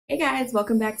Hey guys,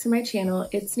 welcome back to my channel.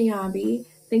 It's Niambi.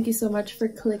 Thank you so much for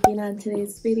clicking on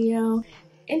today's video.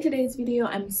 In today's video,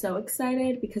 I'm so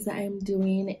excited because I am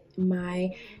doing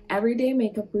my everyday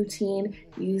makeup routine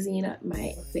using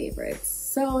my favorites.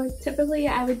 So typically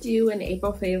I would do an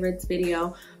April favorites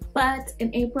video, but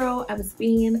in April I was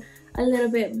being a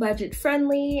little bit budget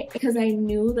friendly because I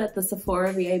knew that the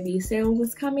Sephora VIB sale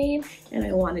was coming and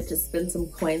I wanted to spend some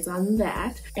coins on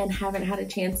that and haven't had a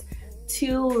chance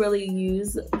to really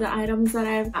use the items that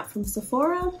I've got from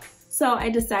Sephora. So I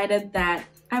decided that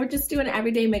I would just do an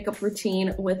everyday makeup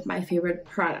routine with my favorite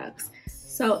products.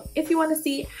 So if you want to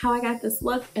see how I got this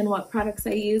look and what products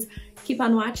I use, keep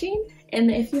on watching. And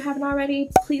if you haven't already,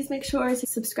 please make sure to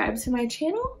subscribe to my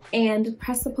channel and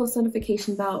press the post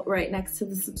notification bell right next to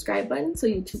the subscribe button so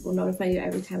YouTube will notify you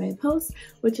every time I post,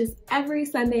 which is every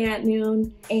Sunday at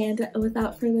noon. And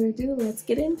without further ado, let's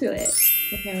get into it.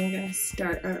 Okay, we're gonna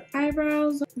start our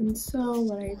eyebrows. And so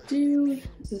what I do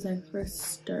is I first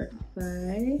start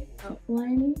by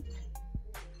outlining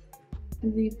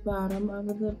the bottom of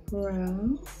the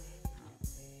brow.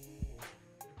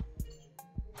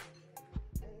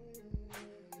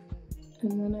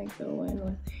 And then I go in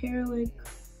with hair-like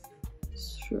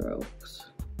strokes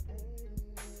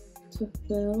to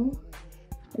fill.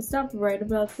 I stop right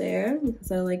about there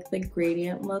because I like the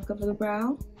gradient look of the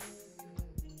brow.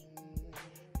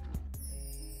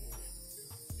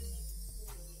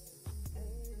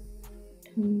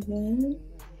 And then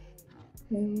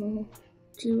I will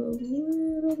do a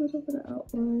little bit of an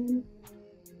outline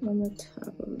on the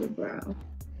top of the brow.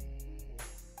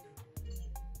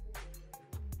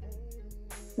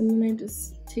 And then I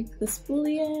just take the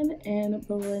spoolie in and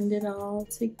blend it all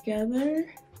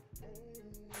together.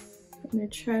 And I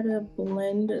try to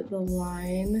blend the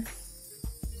line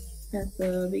at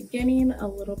the beginning a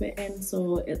little bit in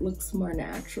so it looks more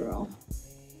natural.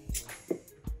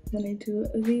 Then I do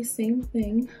the same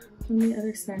thing on the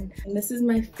other side. And this is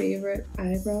my favorite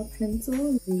eyebrow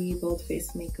pencil, the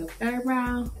Boldface Makeup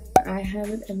Eyebrow. I have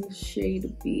it in the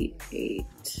shade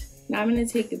B8. Now I'm going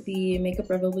to take the Makeup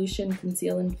Revolution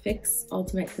Conceal and Fix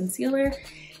Ultimate Concealer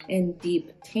in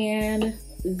Deep Tan.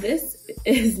 This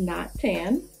is not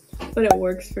tan, but it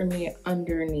works for me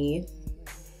underneath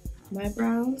my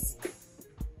brows.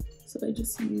 So I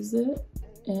just use it.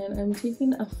 And I'm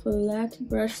taking a flat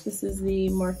brush. This is the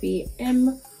Morphe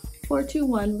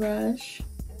M421 brush.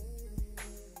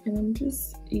 And I'm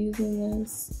just using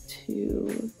this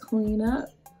to clean up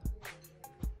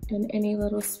and any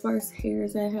little sparse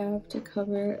hairs I have to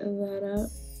cover that up.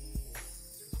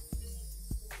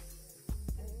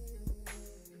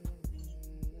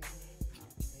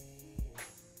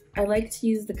 I like to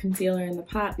use the concealer in the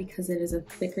pot because it is a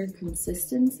thicker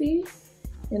consistency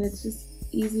and it's just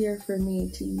easier for me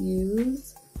to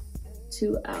use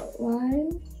to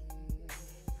outline.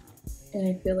 And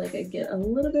I feel like I get a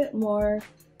little bit more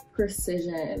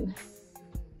precision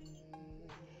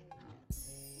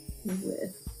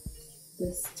with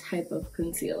this type of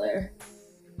concealer.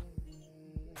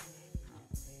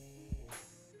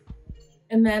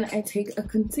 And then I take a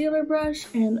concealer brush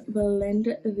and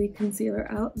blend the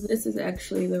concealer out. This is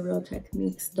actually the Real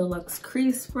Techniques Deluxe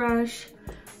Crease Brush,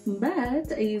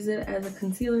 but I use it as a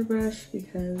concealer brush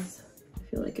because I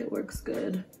feel like it works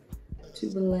good to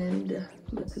blend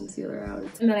the concealer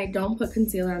out. And then I don't put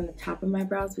concealer on the top of my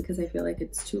brows because I feel like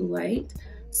it's too light.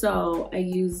 So I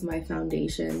use my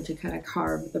foundation to kind of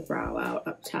carve the brow out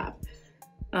up top.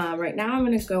 Right now I'm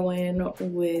going to go in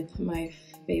with my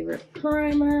favorite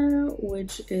primer,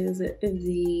 which is the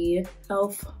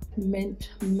e.l.f. Mint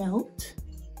Melt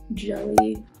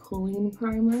Jelly Cooling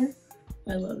Primer.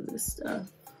 I love this stuff.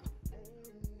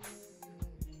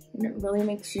 And it really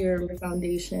makes your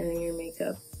foundation and your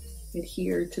makeup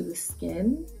adhere to the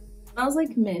skin. It smells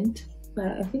like mint, but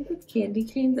I think with candy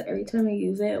canes every time I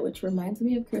use it, which reminds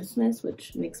me of Christmas,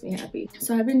 which makes me happy.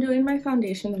 So I've been doing my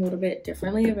foundation a little bit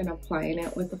differently. I've been applying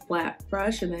it with a flat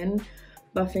brush and then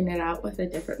buffing it out with a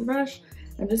different brush.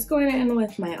 I'm just going in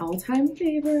with my all-time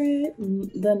favorite,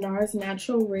 the NARS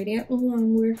Natural Radiant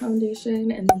Longwear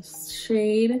Foundation, and the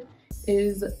shade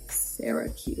is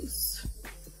Syracuse.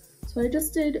 So I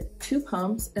just did 2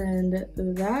 pumps and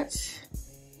that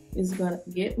is gonna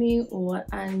get me what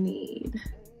I need.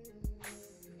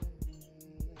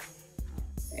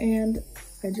 And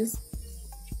I just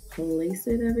place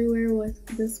it everywhere with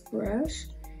this brush.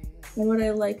 And what I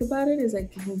like about it is I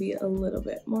can be a little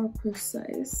bit more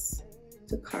precise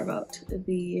to carve out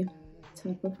the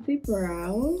top of the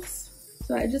brows.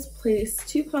 So I just placed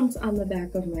 2 pumps on the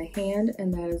back of my hand,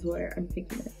 and that is where I'm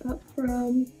picking it up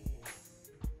from.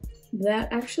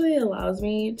 That actually allows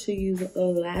me to use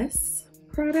less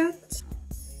product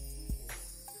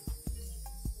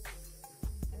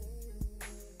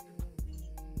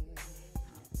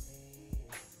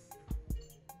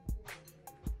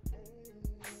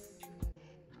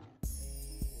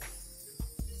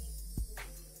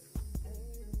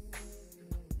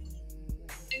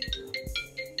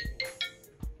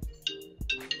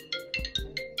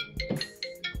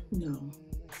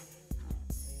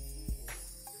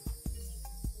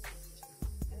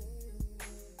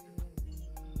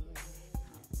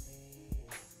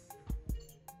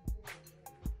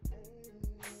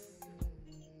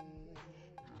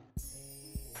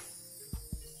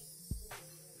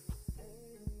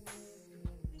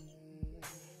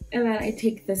And then I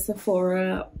take the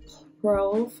Sephora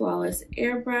Pro Flawless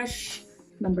Airbrush,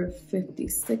 number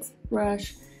 56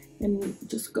 brush, and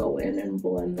just go in and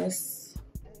blend this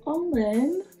all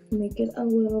in, make it a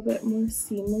little bit more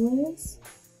seamless.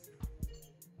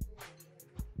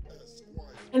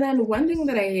 And then one thing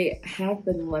that I have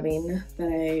been loving that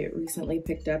I recently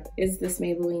picked up is this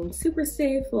Maybelline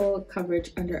Superstay Full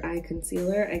Coverage Under Eye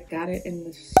Concealer. I got it in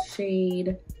the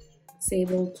shade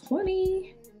Sable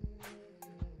 20.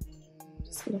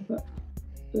 Just gonna put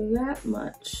that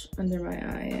much under my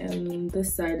eye, and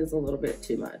this side is a little bit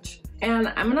too much.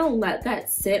 And I'm gonna let that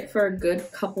sit for a good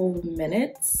couple of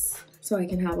minutes so I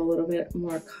can have a little bit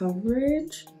more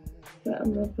coverage. But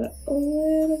I'm gonna put a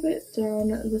little bit down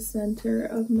the center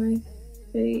of my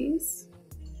face.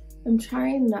 I'm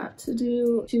trying not to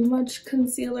do too much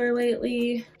concealer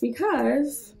lately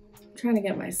because I'm trying to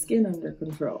get my skin under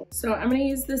control. So I'm gonna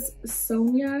use this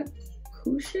Sonia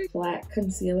Kouchik flat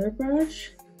concealer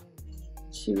brush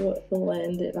to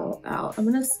blend it all out. I'm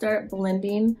gonna start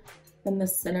blending in the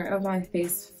center of my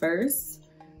face first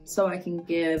so I can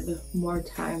give more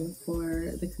time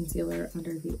for the concealer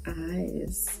under the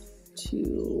eyes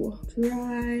to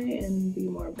dry and be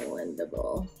more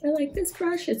blendable. I like this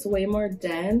brush. It's way more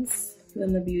dense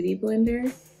than the Beauty Blender.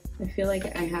 I feel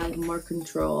like I have more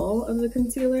control of the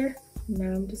concealer.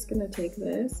 Now I'm just gonna take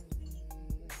this,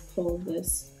 pull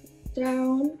this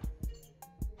down,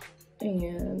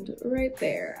 and right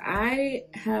there. I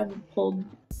have pulled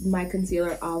my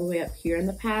concealer all the way up here in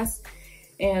the past,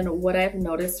 and what I've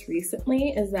noticed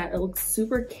recently is that it looks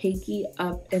super cakey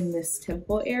up in this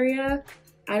temple area.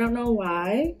 I don't know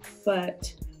why,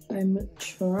 but I'm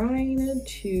trying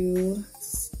to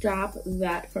stop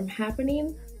that from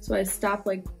happening. So I stop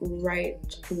like right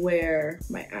where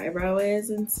my eyebrow is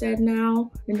instead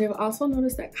now. And I've also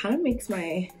noticed that kind of makes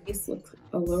my face look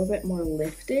a little bit more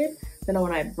lifted than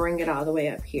when I bring it all the way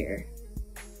up here.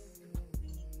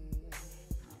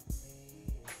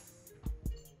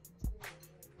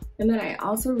 And then I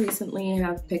also recently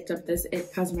have picked up this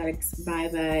IT Cosmetics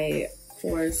by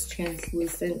Pores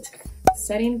Translucent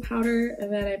Setting Powder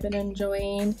that I've been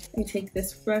enjoying. I take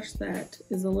this brush that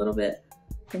is a little bit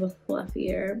of a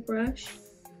fluffier brush,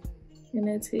 and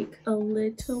I take a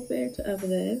little bit of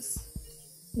this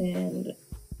and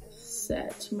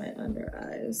set my under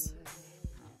eyes.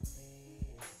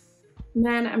 And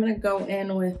then I'm gonna go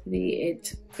in with the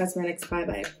IT Cosmetics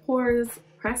by Pores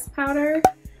Press Powder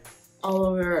all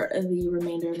over the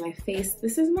remainder of my face.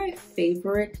 This is my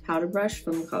favorite powder brush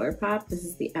from ColourPop. This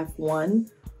is the F1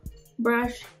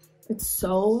 brush. It's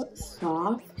so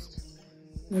soft.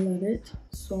 I love it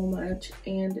so much,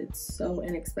 and it's so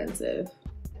inexpensive.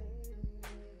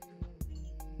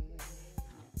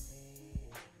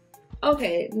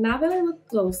 Okay, now that I look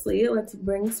closely, let's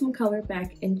bring some color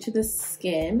back into the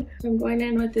skin. So I'm going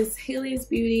in with this Hailey's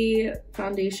Beauty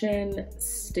foundation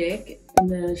stick in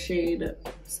the shade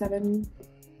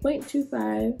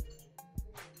 7.25.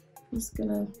 Just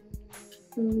gonna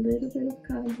put a little bit of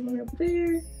contour up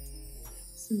there,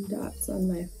 some dots on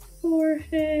my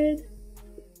forehead,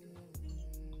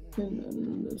 and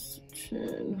then this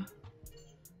chin.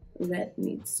 That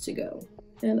needs to go.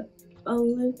 And a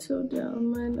little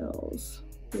down my nose,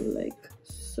 like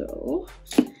so.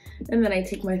 And then I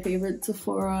take my favorite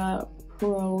Sephora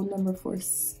Pro number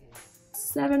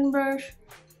 47 brush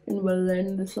and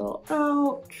blend this all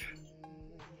out.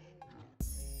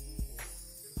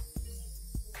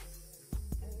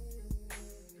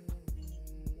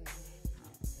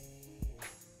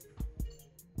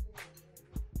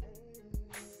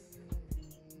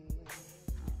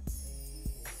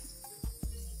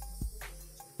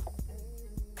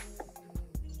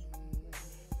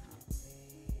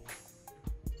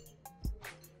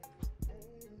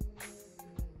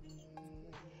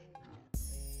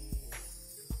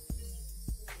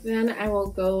 Then I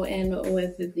will go in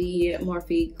with the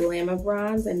Morphe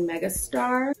Glamabronze and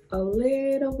Megastar. A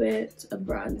little bit of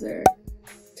bronzer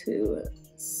to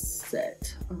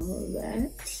set all of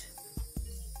that.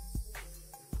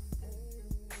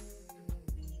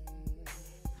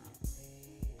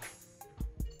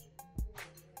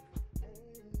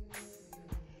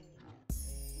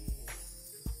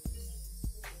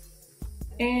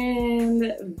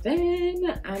 And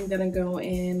then I'm gonna go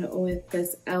in with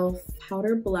this e.l.f.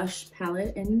 powder blush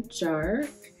palette in Dark.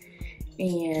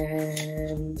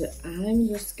 And I'm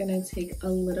just gonna take a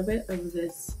little bit of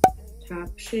this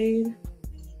top shade,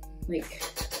 like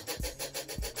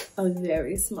a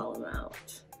very small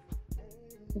amount,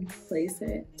 and place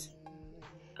it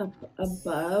up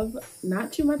above.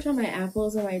 Not too much on my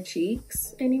apples and my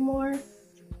cheeks anymore,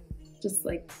 just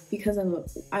like because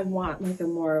I want like a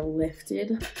more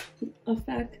lifted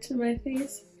effect to my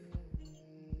face.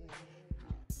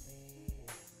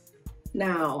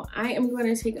 Now I am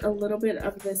going to take a little bit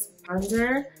of this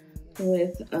bronzer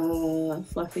with a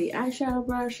fluffy eyeshadow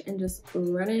brush and just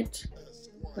run it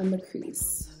on the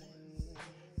crease.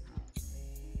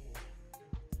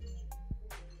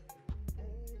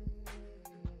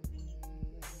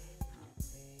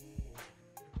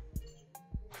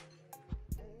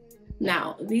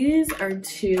 Now, these are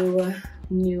two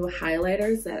new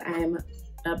highlighters that I'm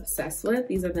obsessed with.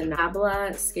 These are the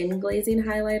Nabla Skin Glazing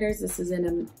Highlighters. This is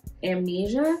in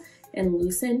Amnesia and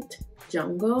Lucent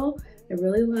Jungle. I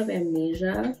really love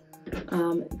Amnesia.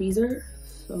 These are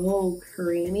so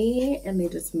creamy and they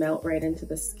just melt right into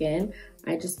the skin.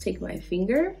 I just take my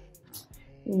finger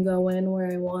and go in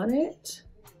where I want it.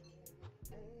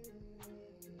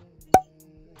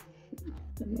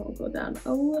 And I'll go down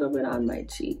a little bit on my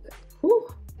cheek. Whew,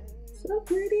 so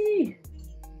pretty.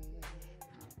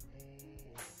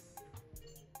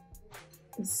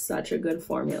 It's such a good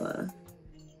formula.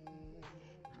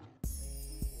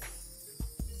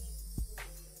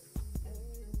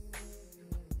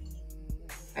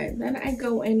 Alright, then I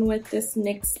go in with this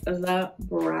NYX The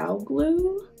Brow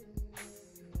Glue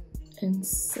and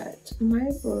set my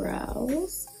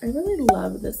brows. I really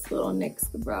love this little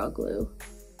NYX The Brow Glue.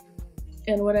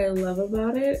 And what I love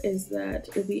about it is that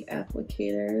the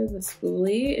applicator, the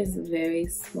spoolie, is very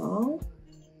small,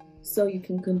 so you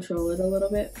can control it a little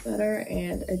bit better,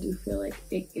 and I do feel like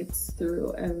it gets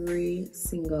through every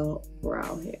single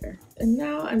brow hair. And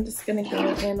now I'm just gonna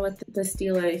go in with the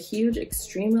Stila Huge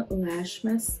Extreme Lash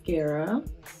Mascara.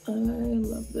 I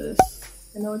love this.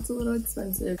 I know it's a little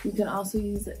expensive. You can also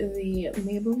use the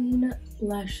Maybelle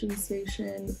Lash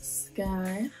Sensation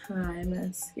Sky High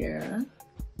Mascara.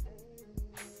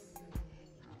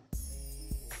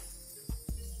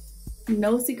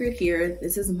 No secret here,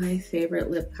 this is my favorite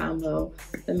lip combo,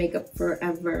 the Makeup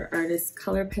Forever Artist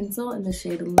Color Pencil in the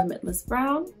shade Limitless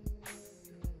Brown.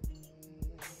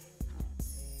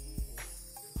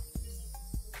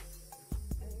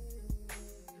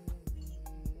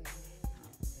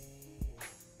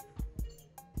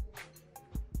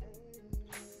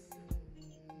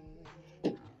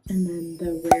 And then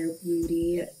the Rare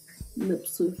Beauty Lip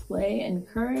Souffle and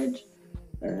Courage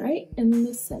right in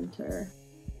the center.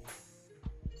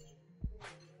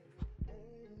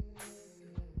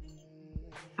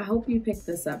 I hope you picked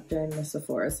this up during the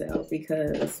Sephora sale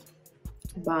because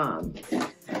bomb.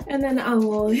 And then I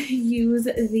will use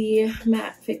the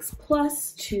Matte Fix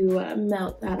Plus to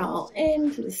melt that all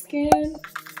into the skin.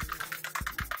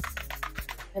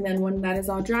 And then when that is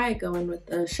all dry, I go in with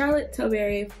the Charolette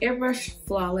Tilbury Airbrush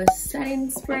Flawless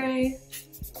Setting Spray.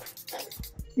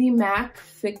 The MAC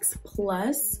Fix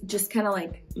Plus just kind of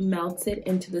like melts it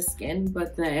into the skin,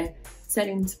 but the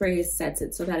setting spray sets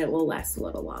it so that it will last a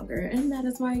little longer, and that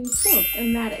is why I use both.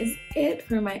 And that is it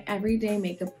for my everyday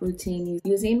makeup routine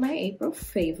using my April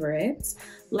favorites.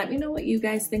 Let me know what you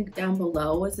guys think down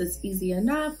below. Was this easy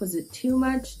enough? Was it too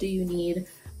much? Do you need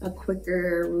a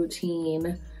quicker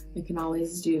routine? I can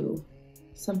always do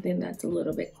something that's a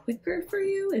little bit quicker for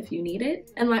you if you need it.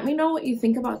 And let me know what you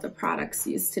think about the products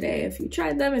used today. If you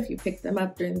tried them, if you picked them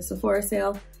up during the Sephora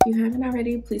sale. If you haven't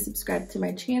already, please subscribe to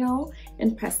my channel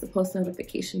and press the post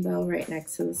notification bell right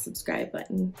next to the subscribe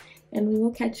button. And we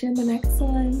will catch you in the next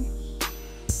one.